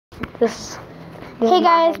Hey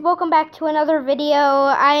guys, welcome back to another video.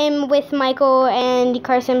 I'm with Michael and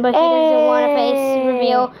Carson, but he doesn't want a face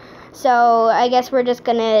reveal. So I guess we're just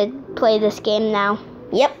gonna play this game now.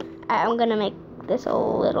 Yep. I'm gonna make this a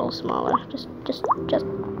little smaller. Just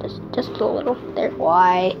a little. There.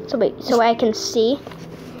 Why? So I can see.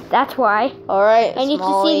 That's why. Alright, I need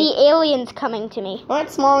to see the aliens coming to me. Alright,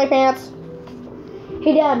 Smalley Pants.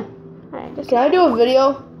 Hey, Dad. Alright, Can I do a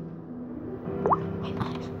video?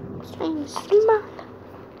 I'm small.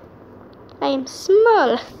 I am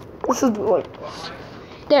small. This is like...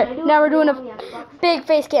 There, now we're doing a big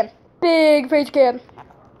face cam. Big face cam.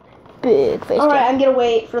 Big face Alright, cam. I'm gonna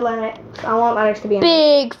wait for Lennox. I want Lennox to be in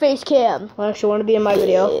Big face cam. Lennox, you want to be in my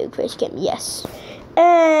video? Big face cam, yes.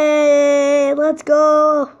 Hey, let's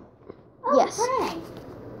go. Yes.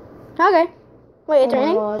 Okay. Wait, it's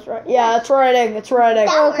raining? Oh, it's right. Yeah, it's raining. It's raining.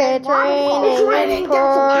 Okay, it's raining. It's raining.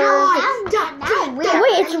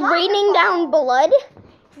 Wait, it's raining down blood?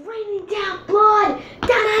 Raining down blood.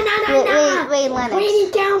 Wait, Lennox.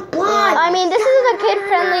 Raining down blood. I mean, this is a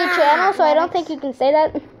kid-friendly channel, so I don't think you can say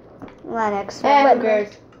that. Lennox. Hey, who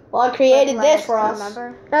cares? Well, I created this for us.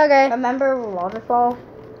 Remember Waterfall?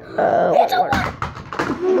 It's a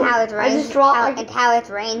And how it rains. just dropped And how it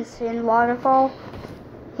rains in Waterfall.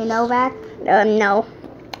 You know that? No.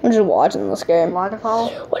 I'm just watching this game. Waterfall.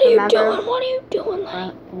 What are you Remember? doing? What are you doing?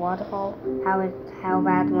 Waterfall. How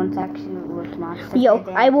bad one section was monsters. Yo,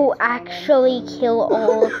 and I will then actually kill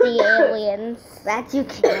all of the aliens. That you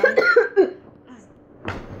can.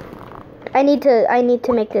 I need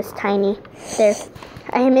to make this tiny. There.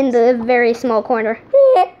 I am in the very small corner.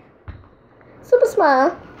 Super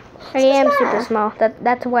small. I am super small.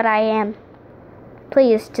 That's what I am.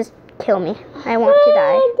 Please, just kill me. I want to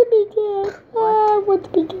die. I want to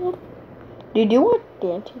be killed. Did you want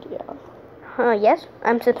to Yes,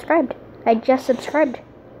 I'm subscribed. I just subscribed.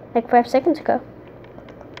 Like 5 seconds ago.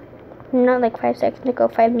 Not like 5 seconds ago,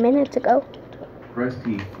 5 minutes ago. Press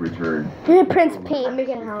T to return. Prince P. I'm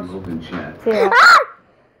making a house. Open chat.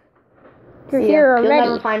 You're here You'll already.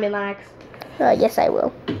 never find me, Lennox. Yes, I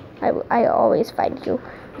will. I always find you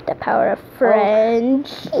with the power of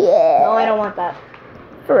friendship. No, I don't want that.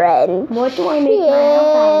 Friendship. What do I make my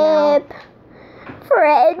house out now?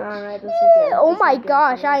 Friendship. Alright, this is good. Oh This my is good.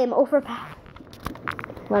 gosh, I am overpowered.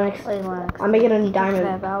 Lennox, Wait, Lennox. I'm making a diamond.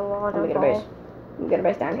 About I'm making a base. I'm making a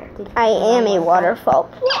base down here. I am a waterfall.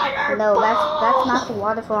 No, that's not the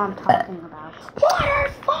waterfall I'm talking about.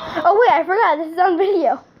 Oh wait, I forgot. This is on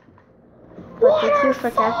video. But did you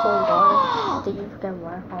forget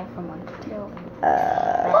waterfall from Undertale?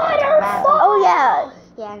 Oh yeah.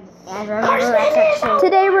 Yeah, and remember that section.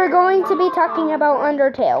 Today we're going to be talking about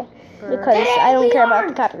Undertale because I don't care about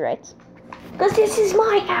the copyrights. Because this is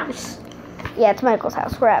my house. Yeah, it's Michael's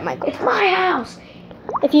house. We're at Michael's. It's my house.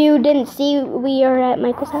 If you didn't see, we are at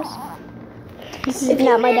Michael's house. This is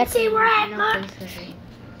not my deck. See, we're at my...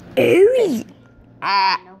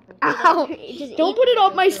 Ow. Don't put it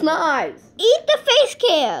on my snives. Eat the face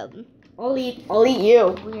cam. I'll eat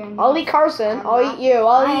you. I'll eat Carson. I'll eat you.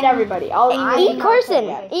 I'll eat everybody. I'll eat Eat Carson.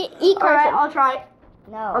 Eat Carson. Alright, I'll try.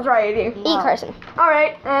 No. I'll try eating. Eat Carson.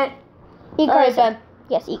 Alright, Eat Alright, Carson. then.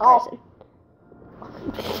 Yes, eat Oh. Carson.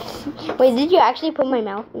 Wait, did you actually put your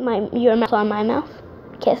mouth on my mouth?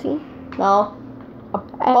 Kissing? No. I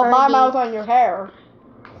Put my already- mouth on your hair.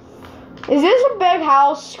 Is this a big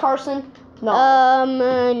house, Carson? No.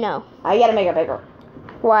 No. I gotta make it bigger.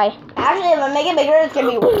 Why? Actually, if I make it bigger, it's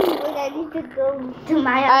gonna be... Wait, I need to go to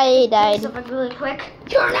my house. I died. Something really quick.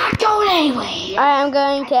 You're not going anywhere. I'm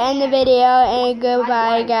going to end the video and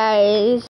goodbye, guys.